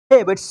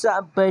Hey, what's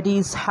up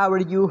buddies, how are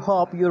you?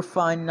 Hope you're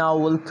fine. Now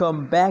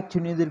welcome back to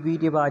another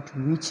video about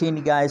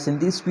Vechain, guys. In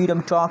this video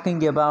I'm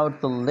talking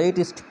about the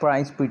latest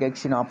price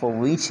prediction of a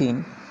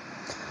Vechain.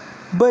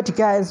 But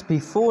guys,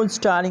 before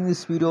starting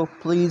this video,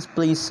 please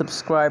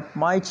subscribe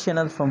my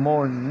channel for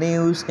more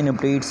news and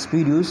updates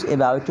videos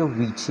about the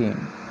Vechain.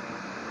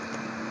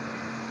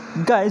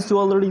 Guys, you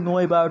already know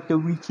about the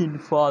Vechain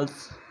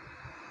falls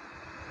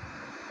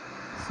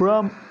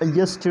from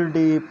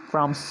yesterday.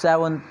 From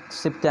 7th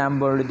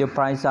September, the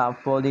price of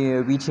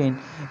the Vechain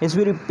is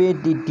very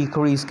big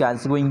decrease,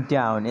 guys, going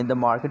down in the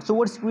market. So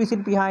what's the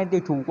reason behind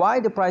it? Why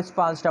the price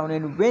falls down,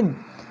 and when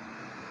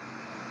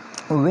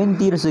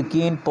there's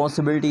again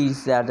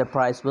possibilities that the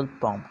price will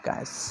pump,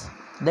 guys?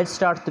 Let's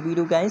start the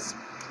video, guys.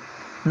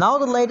 Now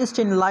the latest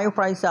in live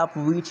price of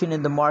Vechain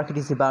in the market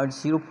is about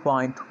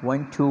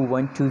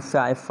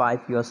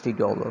 0.121255 USD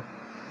dollar.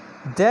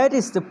 That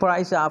is the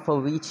price of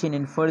a Vechain.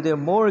 And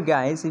furthermore,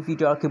 guys, if you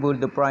talk about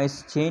the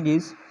price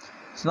changes,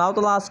 so now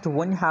the last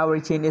 1 hour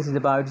changes is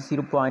about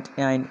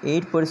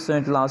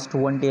 0.98%. Last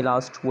 1 day,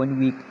 last 1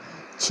 week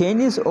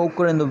changes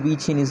occur in the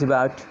Vechain is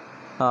about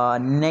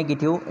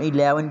negative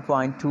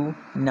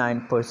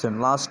 11.29%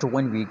 last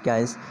 1 week,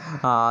 guys.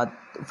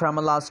 From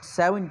the last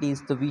 7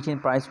 days, the Vechain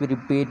price very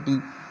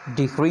badly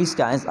decreased,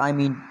 guys. I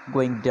mean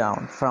going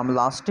down from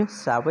last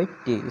 7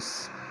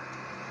 days.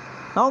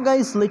 Now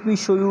guys, let me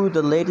show you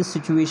the latest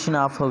situation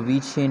of a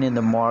Vechain in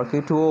the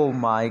market. Oh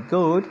my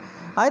god,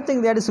 I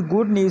think that is a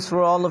good news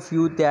for all of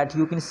you, that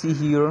you can see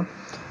here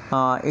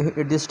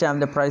at this time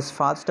the price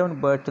falls down.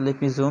 But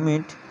let me zoom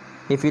it.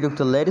 If you look at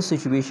the latest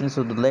situation,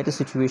 so the latest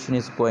situation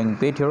is going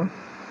better.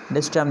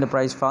 This time the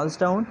price falls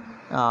down,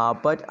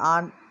 but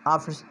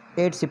after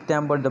 8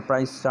 September the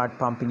price start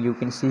pumping, you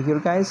can see here,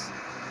 guys.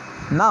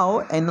 Now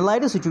in the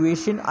latest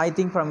situation, I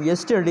think from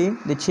yesterday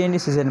the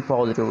changes is in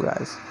positive,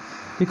 guys,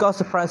 because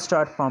the price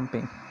start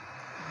pumping.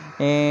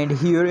 And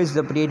here is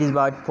the update is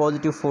about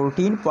positive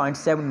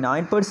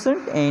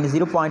 14.79%, and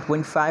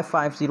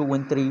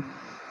 0.155013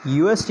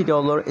 USD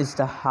dollar is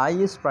the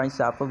highest price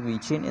of a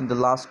Vechain in the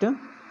last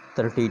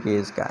 30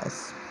 days,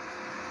 guys.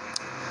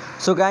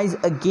 So guys,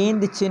 again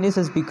the changes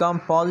has become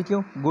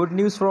positive. Good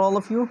news for all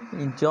of you,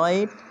 enjoy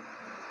it.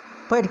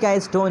 But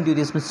guys, don't do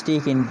this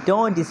mistake and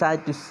don't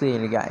decide to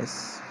sell,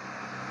 guys.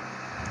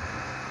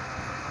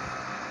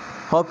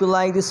 Hope you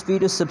like this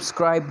video.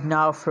 Subscribe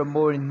now for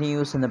more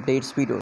news and updates videos.